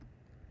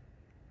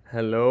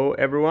Hello,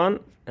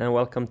 everyone, and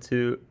welcome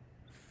to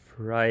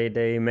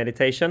Friday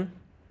Meditation.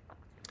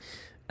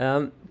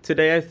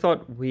 Today, I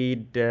thought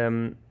we'd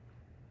do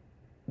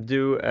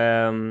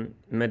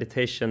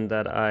meditation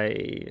that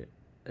I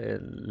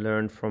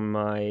learned from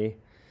my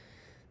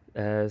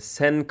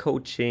Zen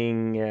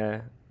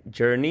coaching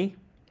journey.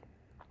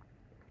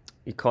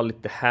 We call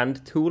it the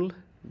hand tool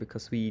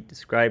because we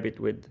describe it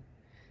with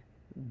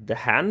the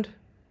hand,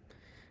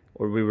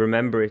 or we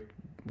remember it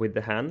with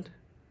the hand.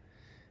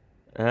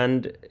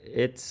 And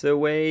it's a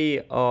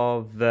way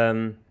of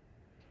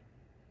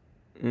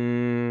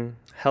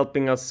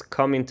helping us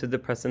come into the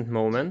present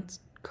moment,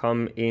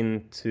 come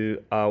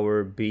into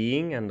our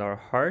being and our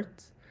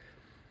heart.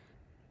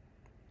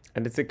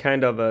 And it's a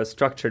kind of a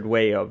structured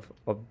way of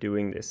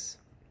doing this.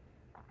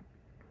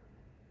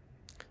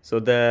 So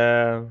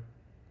the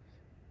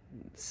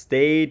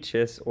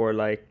stages or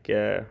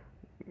the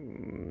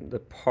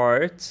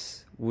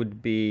parts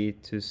would be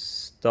to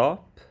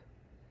stop,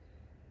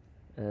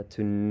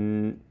 to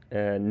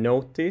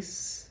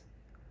notice,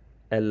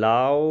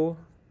 allow,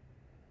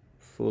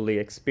 fully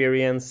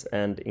experience,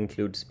 and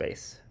include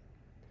space.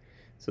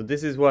 So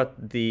this is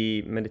what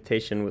the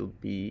meditation will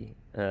be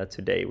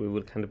today. We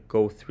will kind of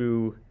go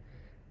through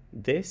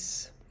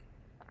this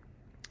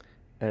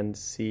and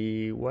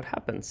see what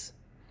happens.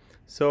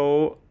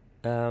 So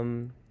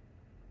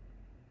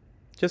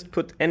just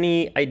put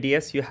any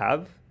ideas you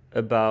have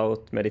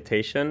about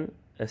meditation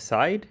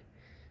aside.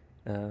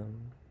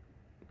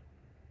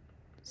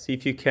 See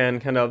if you can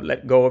kind of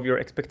let go of your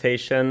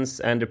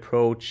expectations and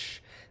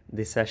approach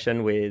this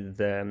session with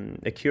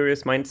a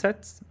curious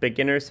mindset,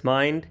 beginner's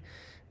mind.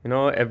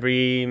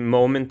 Every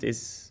moment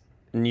is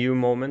a new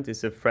moment,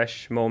 is a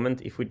fresh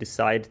moment if we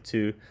decide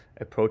to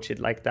approach it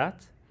like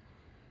that.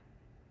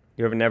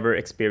 You have never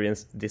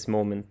experienced this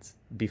moment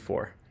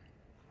before.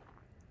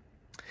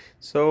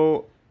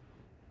 So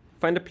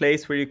find a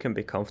place where you can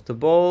be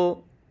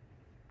comfortable,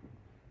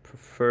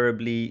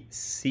 preferably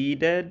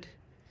seated.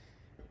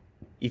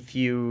 If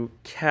you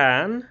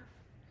can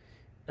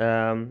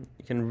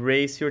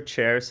raise your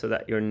chair so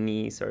that your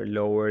knees are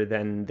lower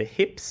than the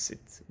hips.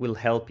 It will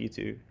help you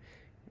to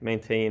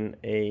maintain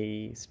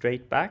a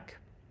straight back,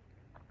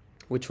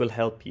 which will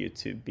help you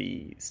to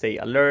stay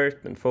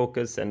alert and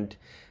focused, and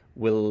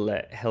will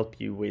help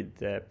you with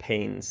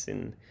pains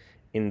in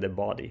the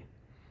body.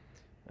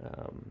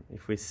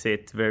 If we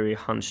sit very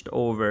hunched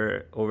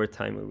over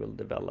time, we will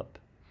develop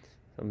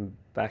some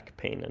back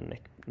pain and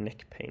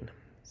neck pain.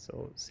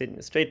 So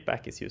sitting straight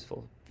back is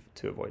useful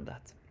to avoid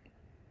that.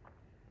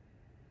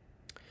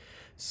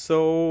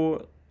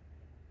 So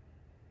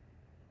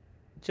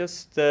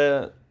just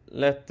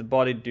let the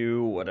body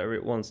do whatever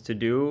it wants to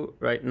do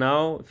right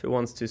now. If it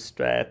wants to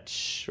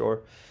stretch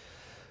or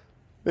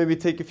maybe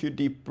take a few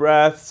deep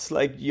breaths,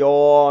 like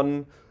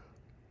yawn.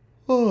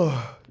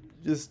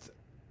 Just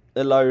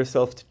allow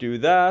yourself to do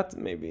that.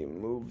 Maybe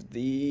move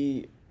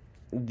the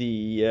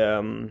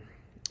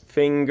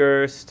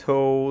fingers,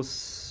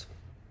 toes,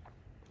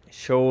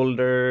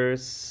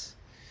 shoulders,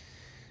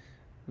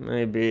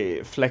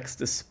 maybe flex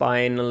the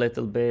spine a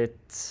little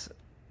bit,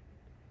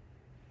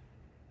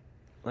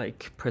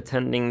 like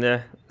pretending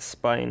the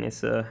spine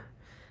is a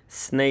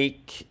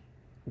snake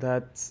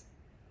that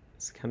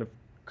is kind of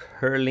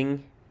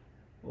curling,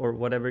 or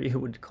whatever you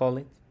would call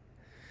it.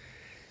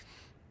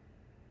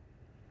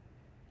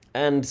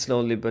 And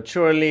slowly but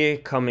surely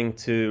coming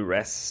to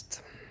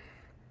rest,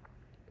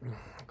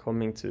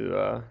 coming to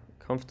a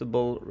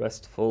comfortable,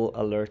 restful,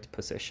 alert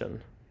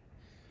position.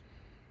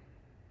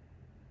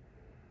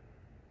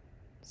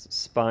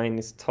 Spine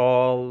is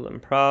tall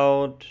and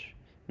proud,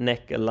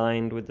 neck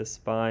aligned with the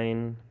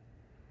spine,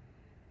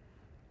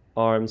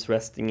 arms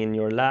resting in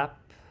your lap,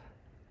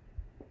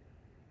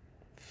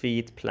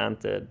 feet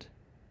planted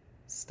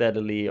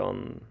steadily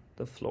on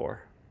the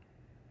floor.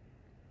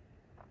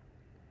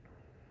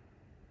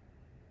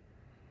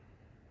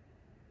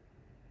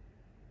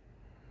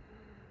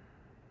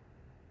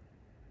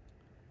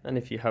 And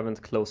if you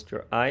haven't closed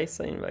your eyes,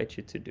 I invite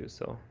you to do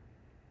so.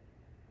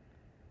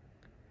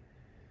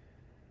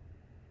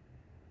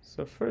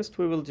 So first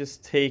we will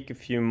just take a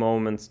few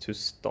moments to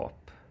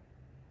stop.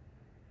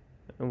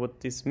 And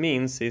what this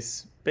means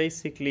is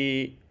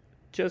basically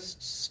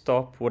just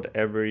stop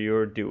whatever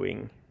you're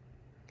doing.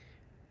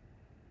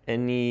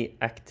 Any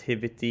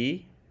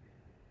activity,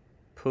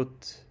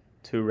 put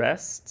to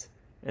rest,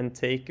 and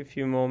take a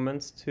few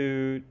moments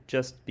to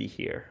just be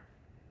here.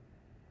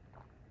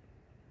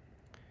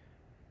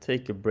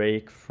 Take a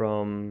break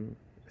from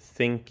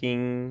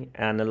thinking,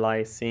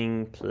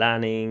 analyzing,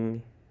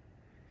 planning.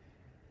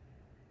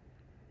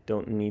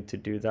 Don't need to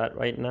do that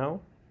right now.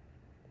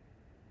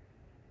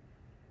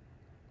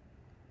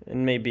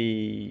 And maybe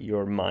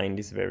your mind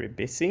is very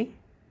busy.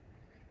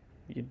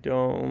 You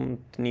don't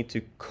need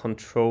to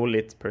control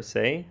it per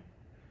se,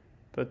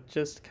 but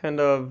just kind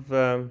of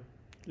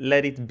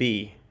let it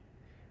be.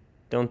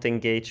 Don't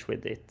engage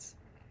with it.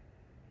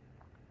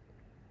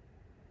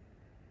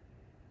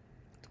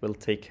 It will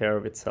take care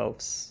of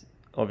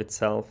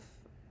itself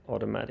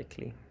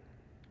automatically.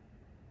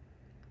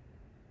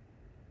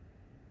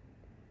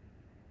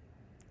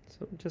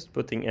 So just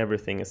putting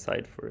everything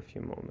aside for a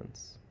few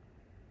moments.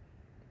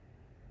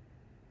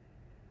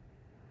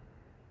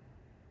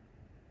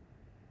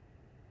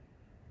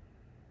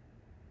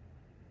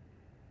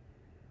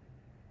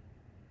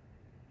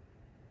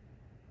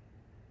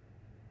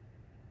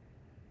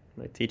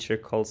 My teacher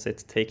calls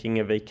it taking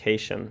a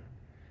vacation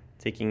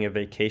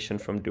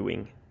from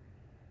doing.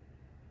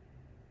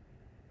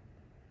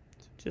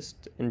 So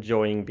just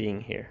enjoying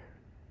being here.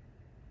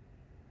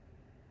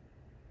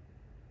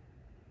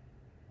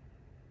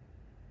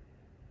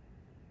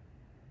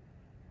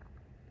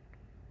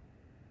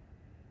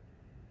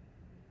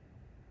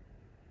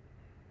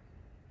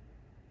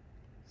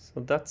 So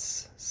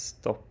that's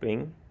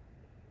stopping.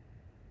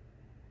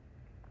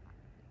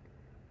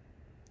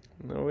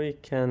 Now we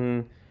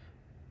can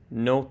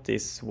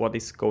notice what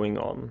is going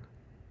on.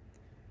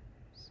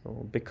 So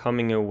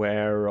becoming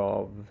aware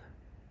of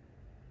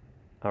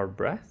our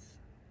breath.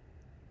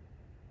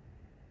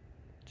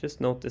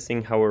 Just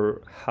noticing how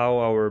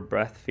our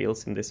breath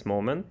feels in this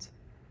moment.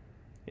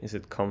 Is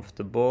it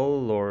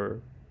comfortable or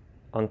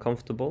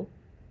uncomfortable?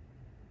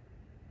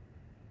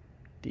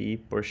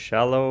 Deep or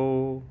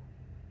shallow?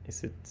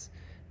 Is it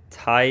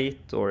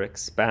tight or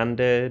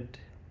expanded?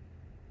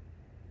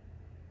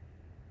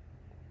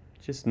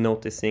 Just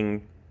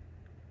noticing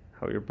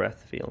how your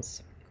breath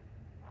feels.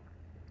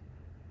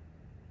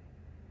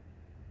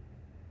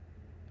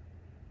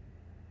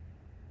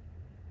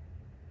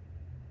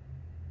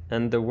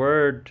 And the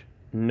word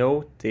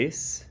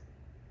notice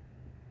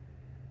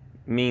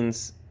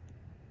means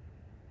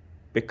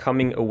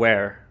becoming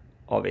aware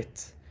of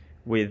it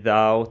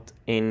without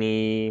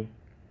any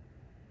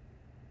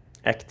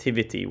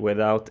activity,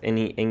 without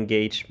any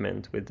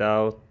engagement,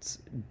 without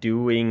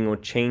doing or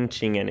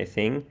changing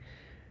anything,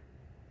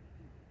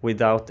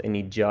 without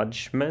any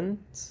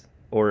judgment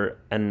or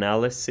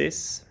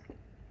analysis.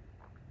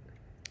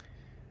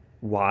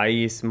 Why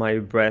is my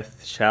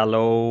breath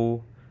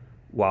shallow?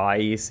 Why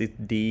is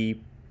it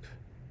deep?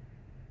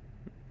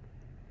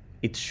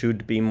 It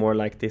should be more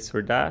like this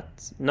or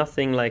that.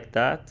 Nothing like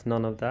that,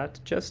 none of that.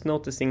 Just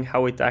noticing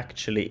how it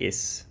actually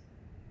is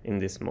in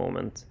this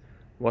moment.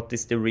 What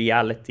is the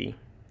reality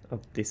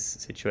of this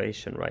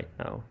situation right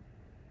now?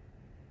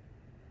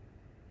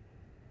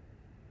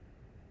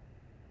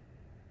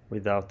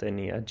 Without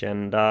any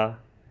agenda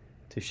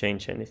to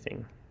change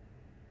anything.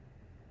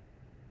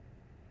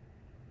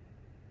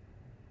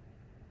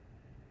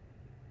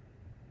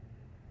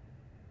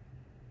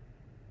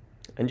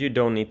 And you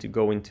don't need to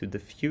go into the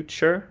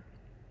future.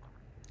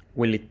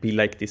 Will it be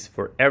like this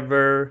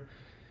forever?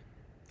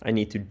 I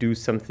need to do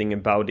something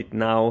about it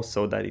now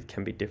so that it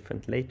can be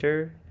different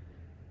later.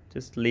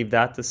 Just leave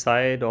that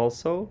aside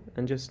also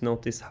and just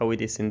notice how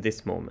it is in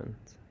this moment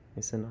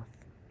is enough.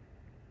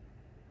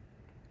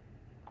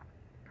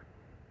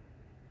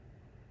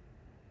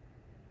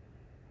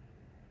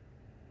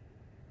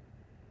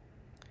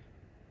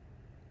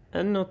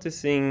 And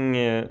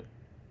noticing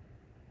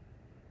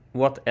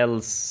what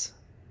else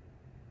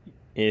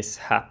is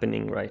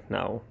happening right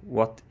now.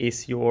 What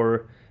is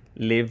your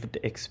lived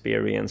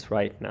experience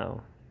right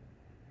now?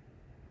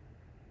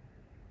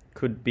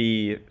 Could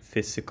be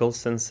physical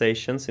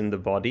sensations in the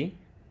body.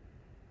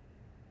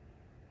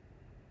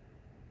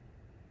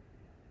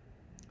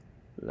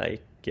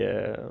 Like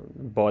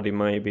body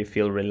maybe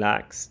feel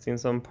relaxed in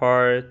some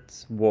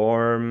parts,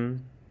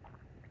 warm,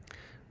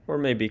 or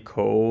maybe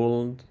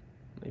cold,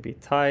 maybe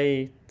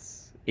tight,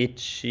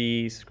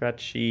 itchy,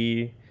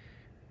 scratchy.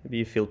 Maybe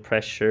you feel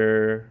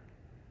pressure.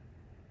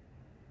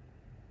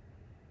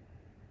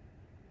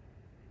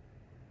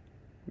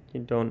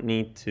 You don't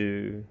need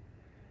to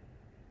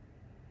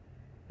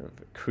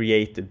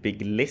create a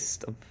big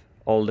list of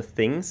all the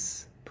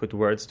things, put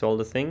words to all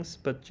the things,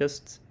 but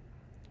just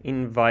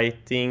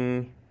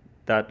inviting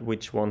that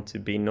which want to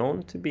be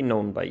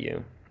known by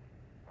you.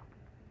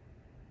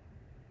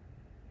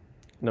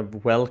 Kind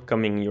of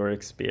welcoming your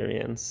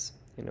experience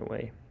in a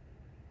way.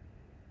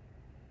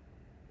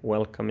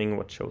 Welcoming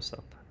what shows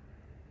up.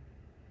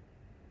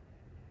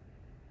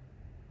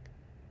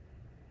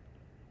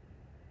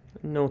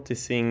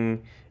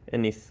 Noticing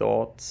any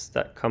thoughts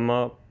that come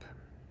up.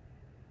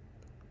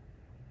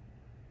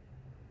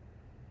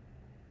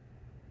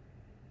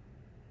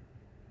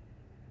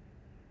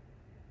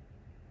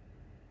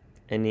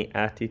 Any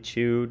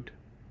attitude.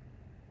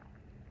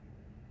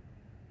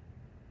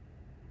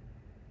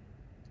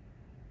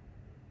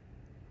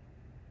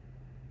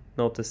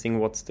 Noticing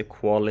what's the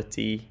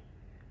quality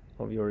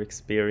of your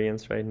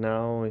experience right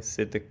now.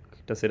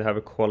 Does it have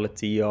a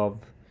quality of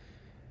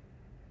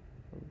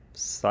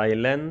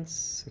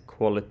silence, a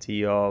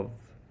quality of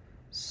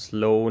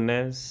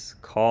slowness,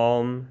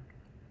 calm?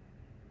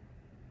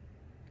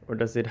 Or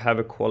does it have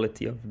a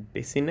quality of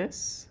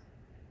busyness,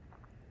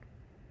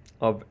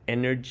 of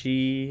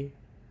energy,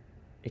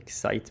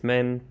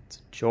 excitement,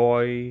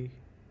 joy,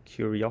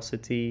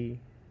 curiosity?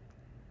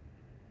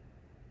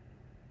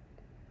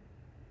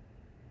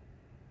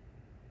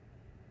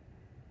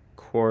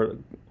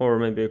 Or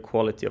maybe a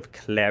quality of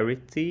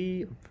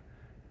clarity, of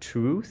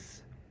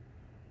truth?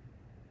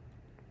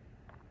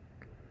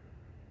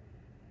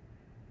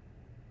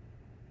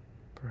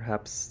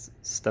 perhaps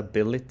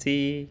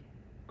stability,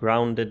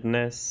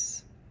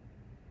 groundedness.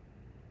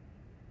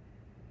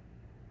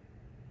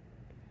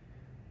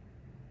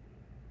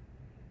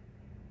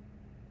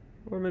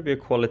 Or maybe a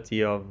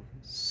quality of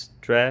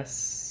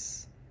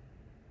stress,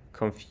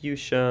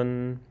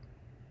 confusion,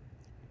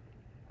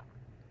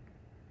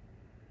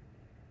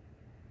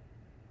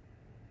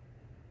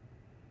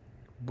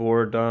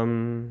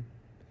 boredom,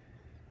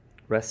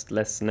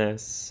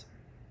 restlessness.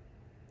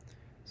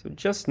 So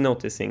just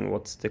noticing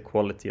what's the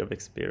quality of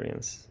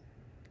experience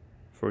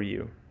for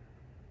you.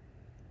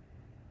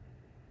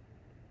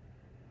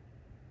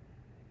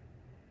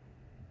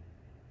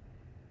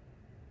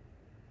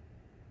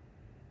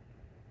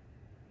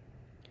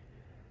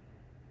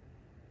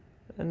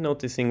 And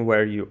noticing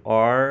where you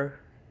are,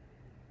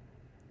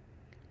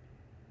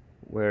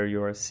 where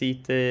you are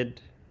seated,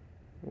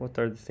 what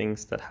are the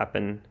things that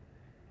happen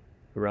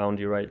around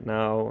you right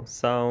now,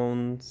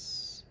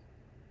 sounds,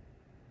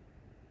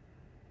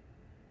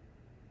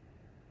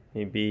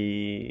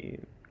 maybe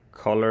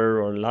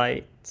color or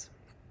light,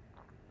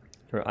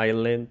 your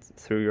eyelid,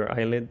 through your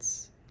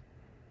eyelids.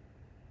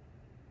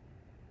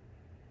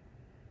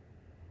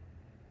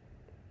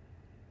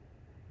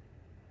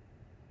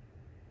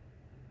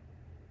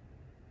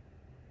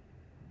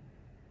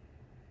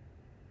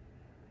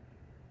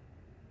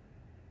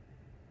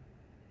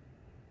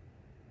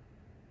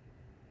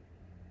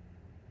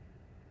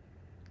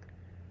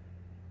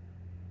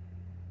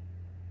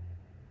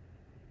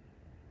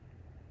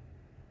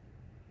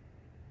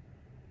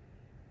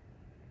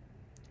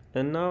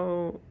 And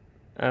now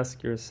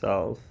ask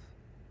yourself,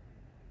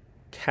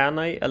 can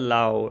I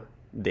allow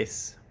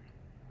this?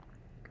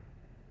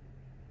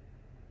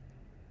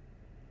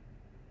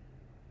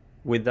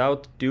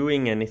 Without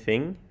doing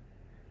anything,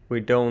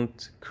 we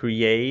don't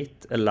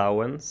create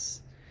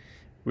allowance.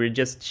 We're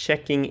just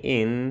checking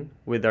in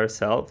with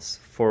ourselves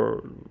for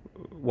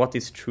what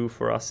is true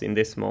for us in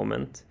this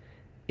moment.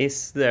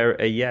 Is there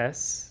a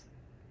yes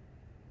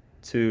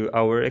to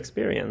our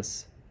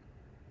experience?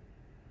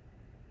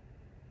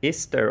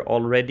 Is there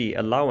already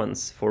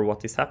allowance for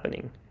what is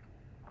happening?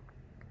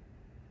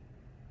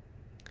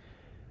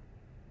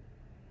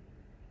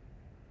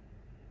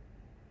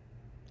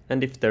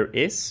 And if there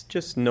is,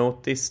 just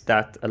notice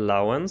that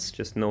allowance,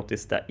 just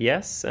notice that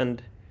yes,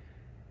 and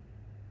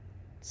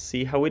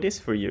see how it is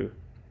for you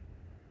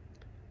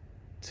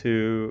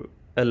to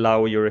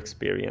allow your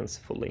experience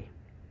fully.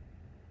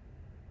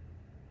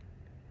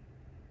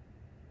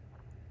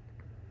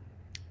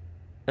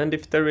 And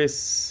if there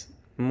is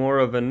more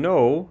of a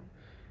no,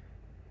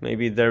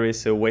 maybe there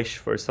is a wish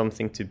for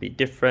something to be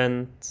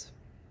different.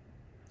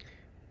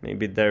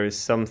 Maybe there is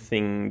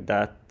something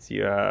that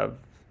you have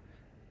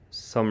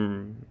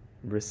some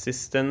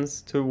resistance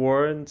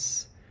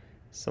towards,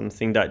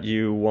 something that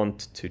you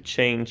want to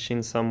change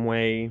in some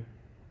way.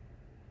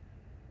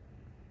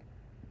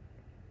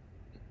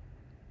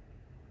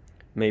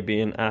 Maybe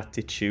an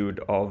attitude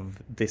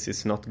of this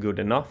is not good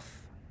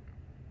enough.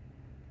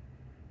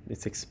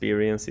 This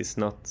experience is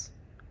not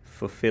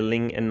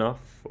fulfilling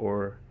enough,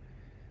 or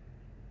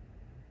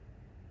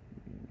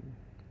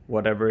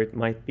whatever it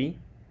might be.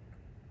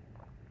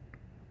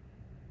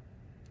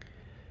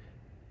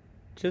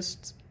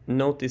 Just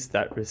notice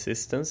that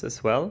resistance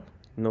as well.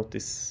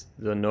 Notice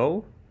the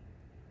no.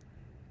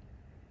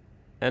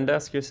 And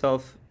ask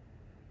yourself,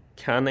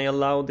 can I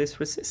allow this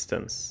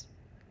resistance?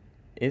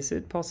 Is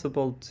it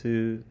possible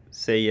to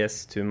say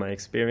yes to my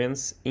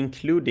experience,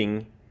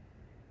 including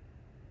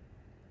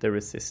the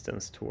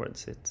resistance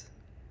towards it?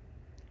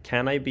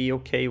 Can I be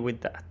okay with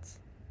that?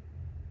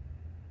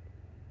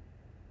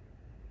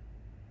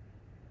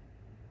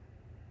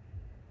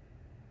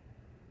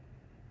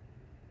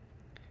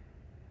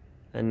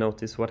 And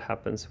notice what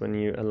happens when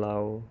you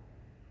allow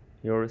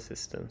your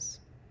resistance.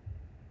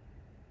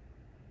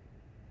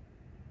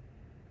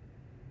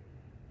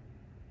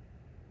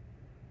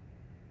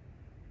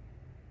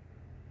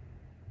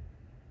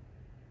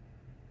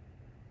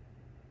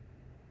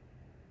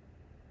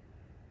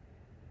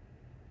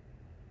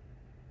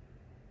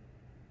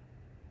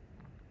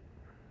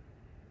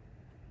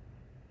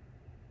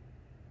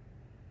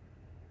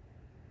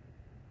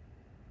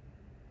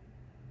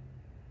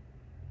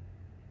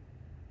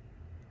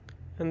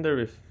 And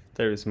if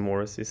there is more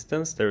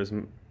resistance, there is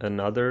a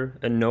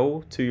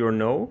no to your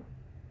no.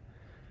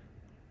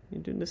 You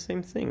do the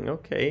same thing.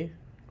 Okay,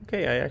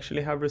 I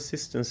actually have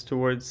resistance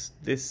towards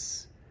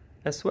this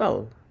as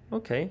well.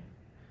 Okay,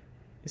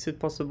 is it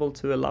possible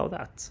to allow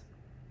that?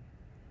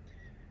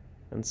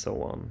 And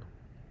so on.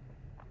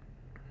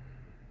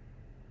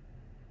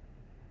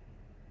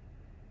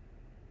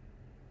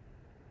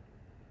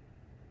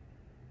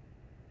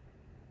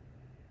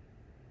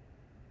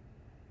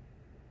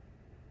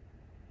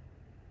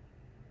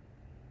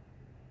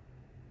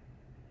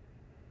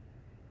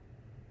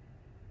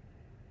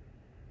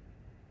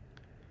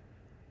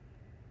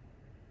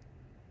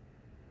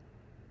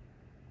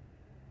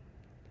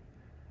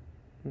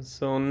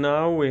 So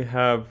now we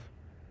have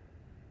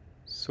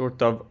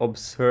sort of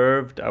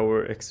observed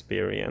our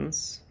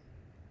experience,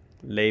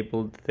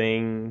 labeled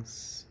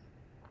things,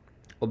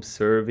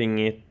 observing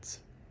it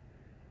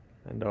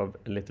kind of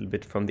a little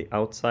bit from the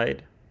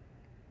outside.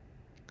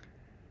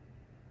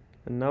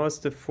 And now as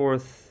the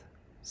fourth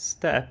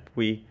step,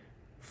 we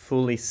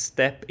fully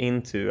step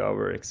into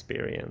our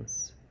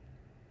experience.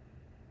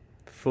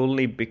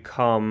 Fully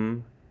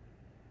become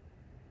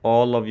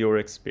all of your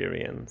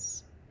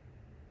experience.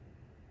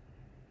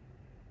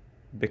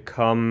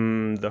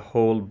 Become the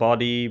whole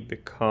body,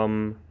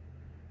 become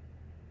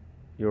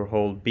your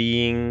whole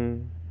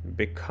being,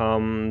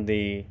 become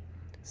the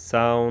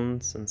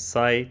sounds and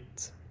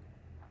sight.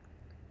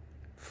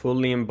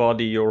 Fully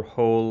embody your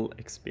whole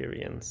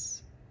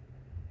experience.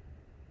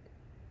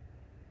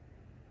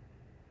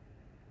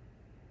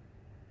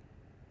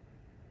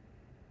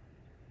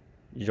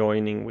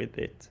 Joining with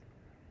it.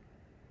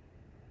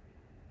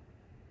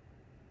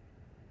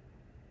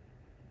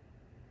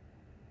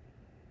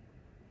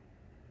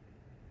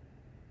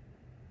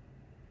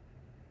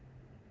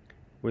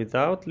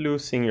 Without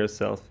losing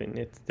yourself in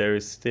it, there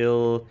is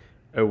still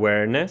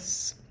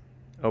awareness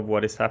of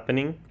what is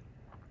happening.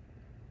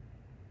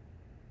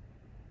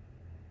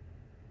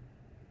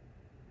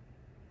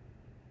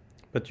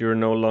 But you're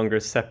no longer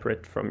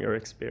separate from your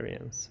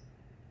experience.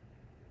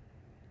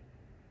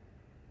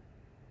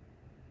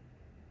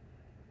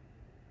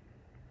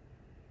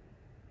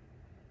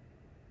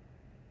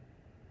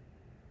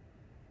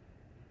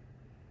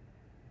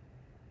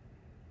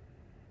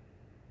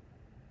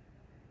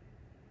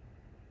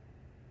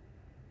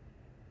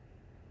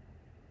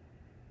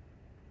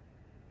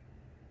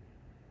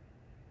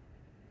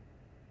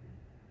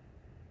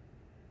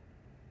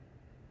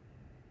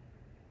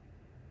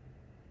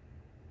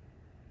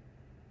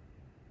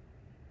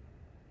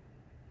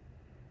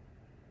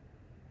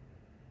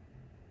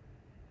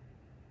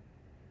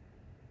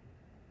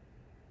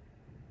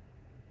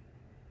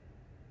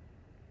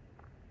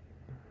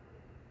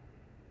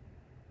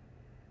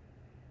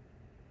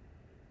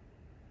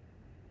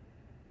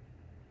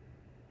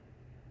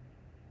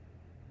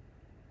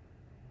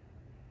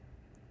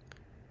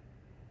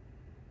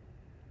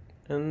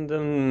 And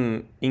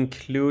then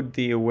include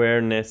the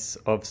awareness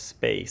of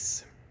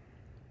space.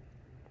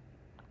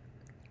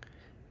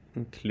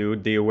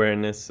 Include the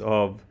awareness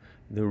of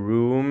the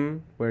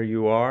room where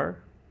you are,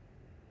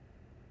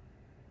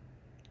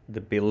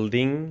 the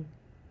building.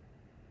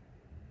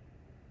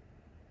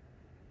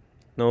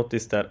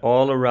 Notice that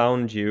all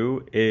around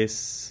you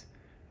is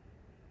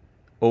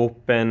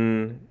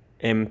open,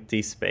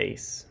 empty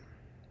space.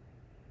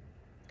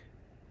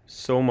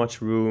 So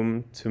much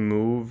room to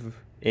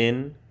move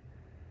in.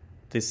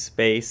 This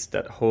space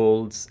that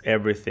holds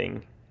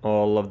everything,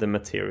 all of the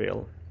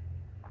material.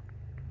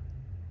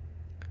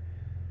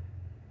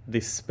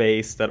 This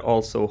space that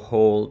also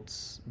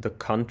holds the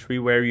country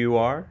where you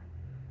are.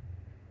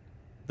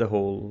 The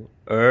whole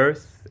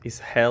earth is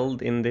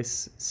held in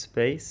this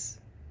space.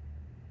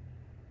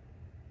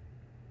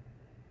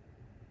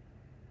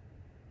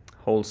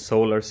 Whole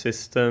solar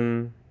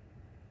system.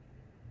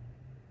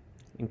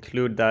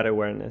 Include that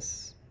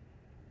awareness.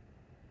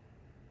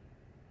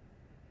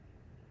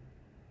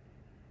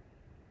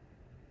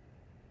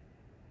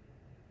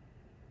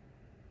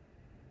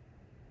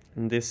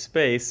 And this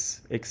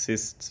space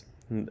exists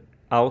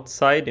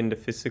outside in the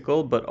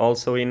physical, but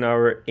also in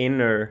our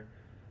inner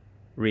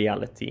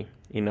reality,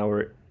 in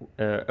our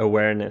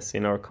awareness,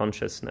 in our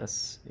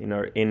consciousness, in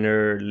our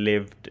inner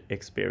lived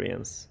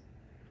experience.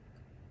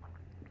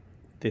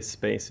 This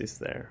space is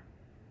there.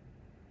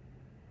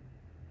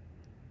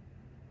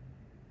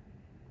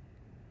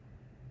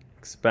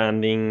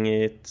 Expanding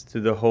it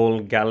to the whole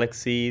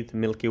galaxy, the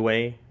Milky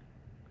Way,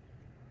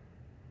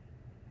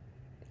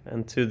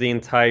 and to the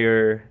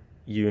entire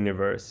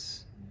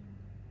universe.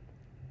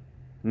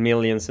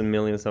 Millions and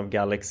millions of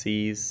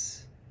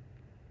galaxies.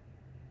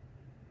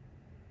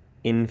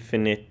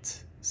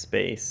 Infinite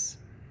space.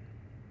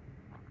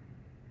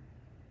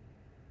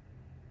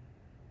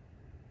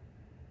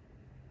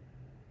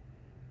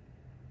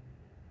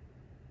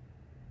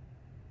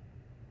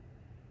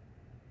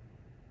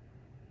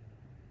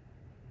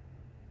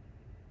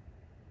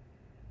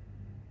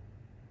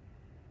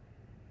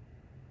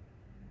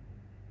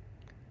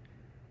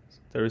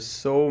 There is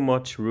so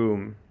much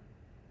room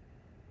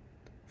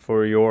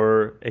for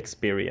your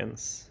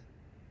experience.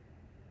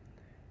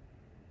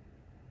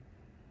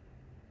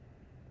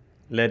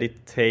 Let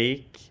it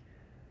take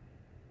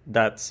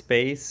that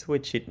space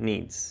which it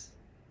needs.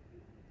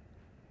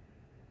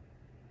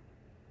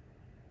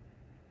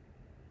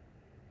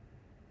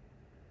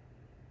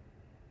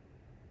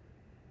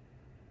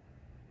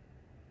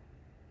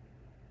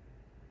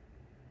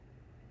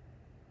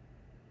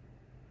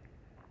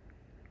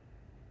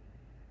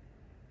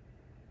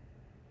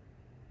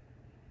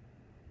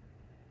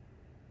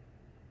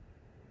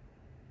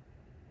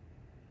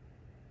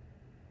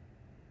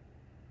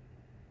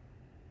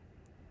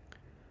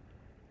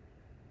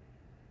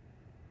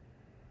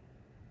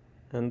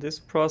 And this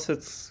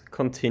process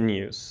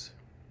continues.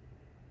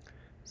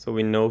 So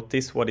we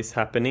notice what is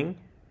happening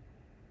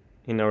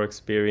in our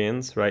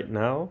experience right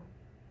now.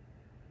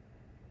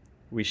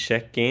 We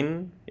check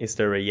in, is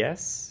there a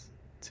yes?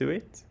 to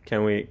it?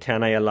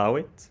 Can I allow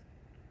it?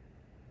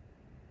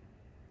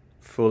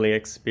 Fully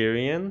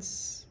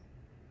experience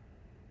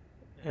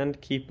and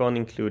keep on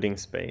including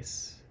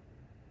space.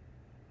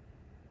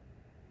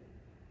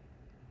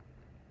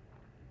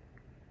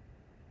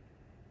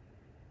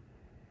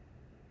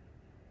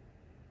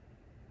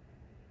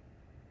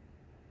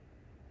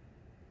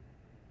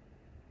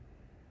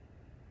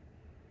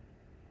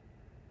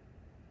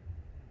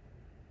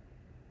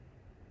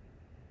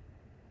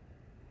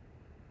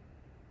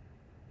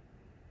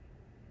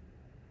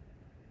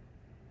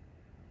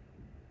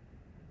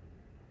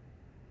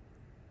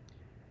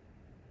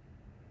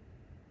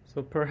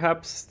 So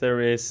perhaps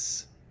there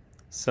is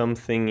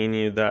something in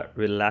you that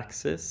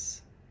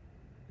relaxes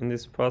in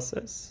this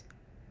process.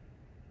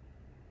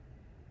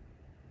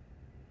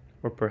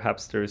 Or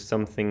perhaps there is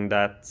something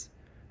that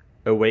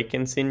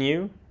awakens in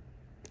you,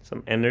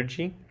 some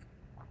energy.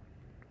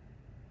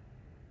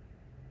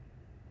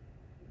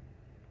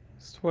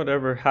 Just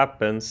whatever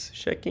happens,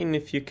 check in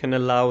if you can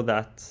allow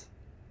that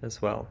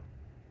as well.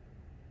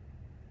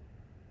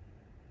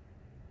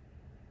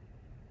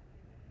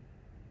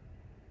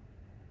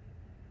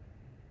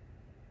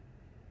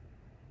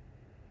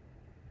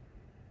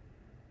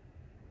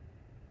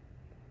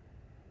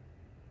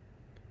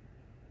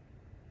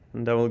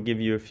 And I will give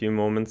you a few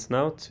moments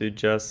now to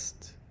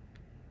just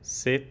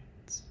sit,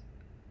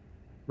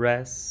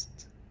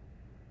 rest,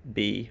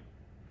 be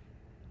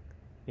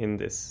in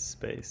this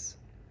space.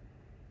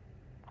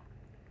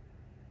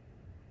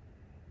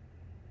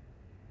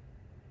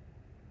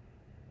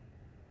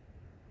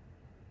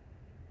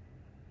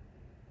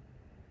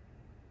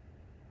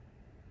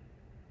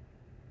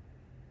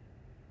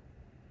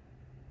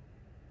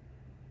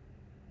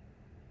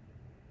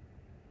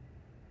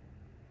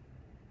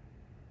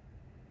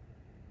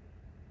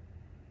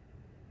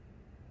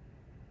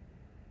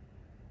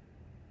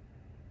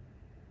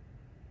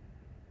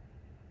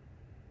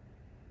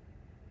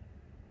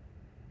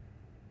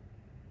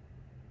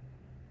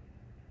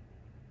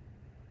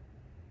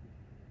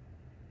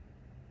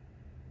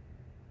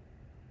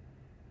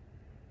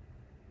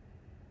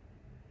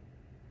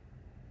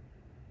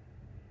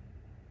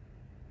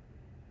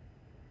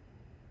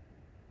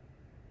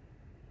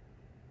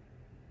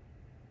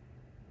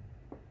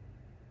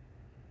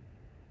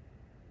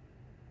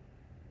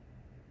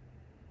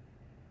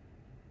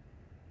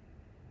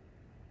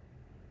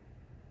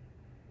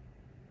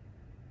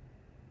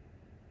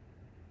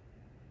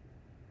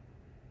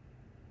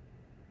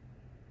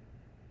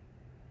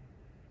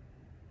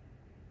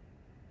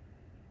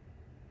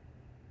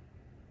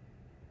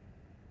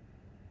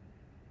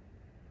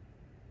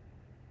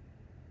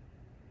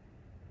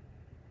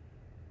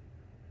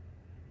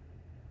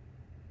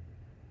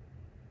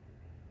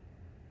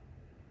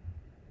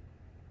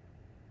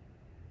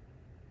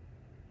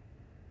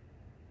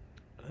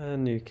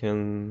 And you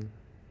can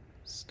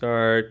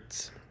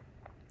start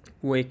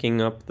waking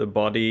up the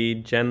body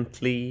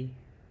gently.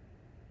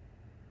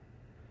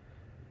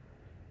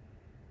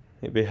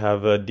 Maybe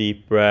have a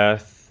deep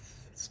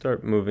breath.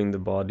 Start moving the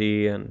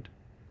body and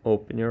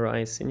open your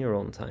eyes in your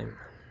own time.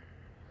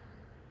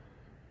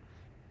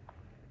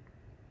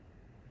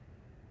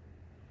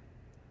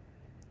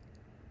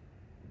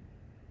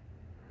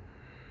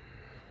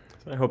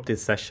 So I hope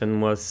this session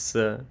was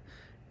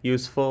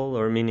useful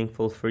or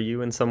meaningful for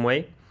you in some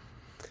way.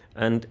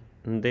 And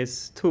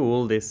this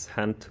tool, this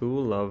hand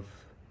tool of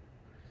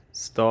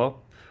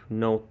stop,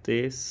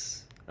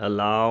 notice,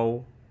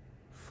 allow,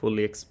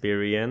 fully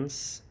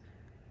experience,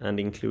 and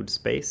include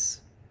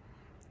space.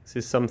 This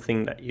is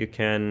something that you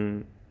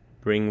can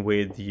bring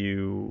with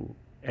you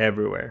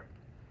everywhere.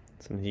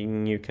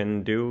 Something you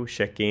can do,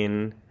 check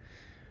in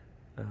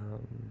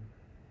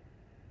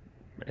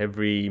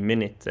every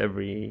minute,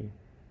 every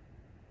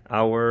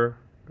hour,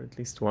 or at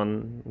least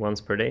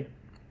once per day.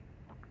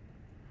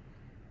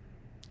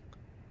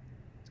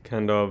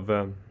 Kind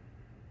of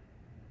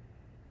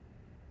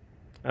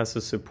as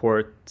a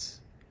support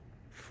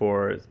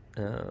for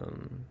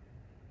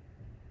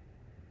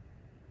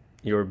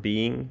your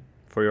being,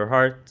 for your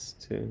heart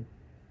to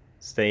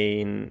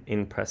stay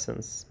in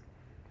presence.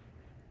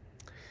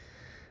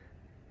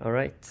 All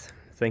right.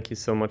 Thank you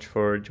so much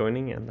for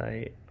joining, and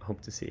I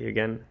hope to see you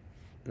again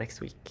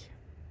next week.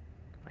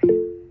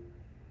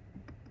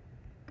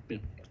 Bye.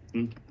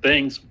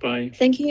 Thanks. Bye. Thank you.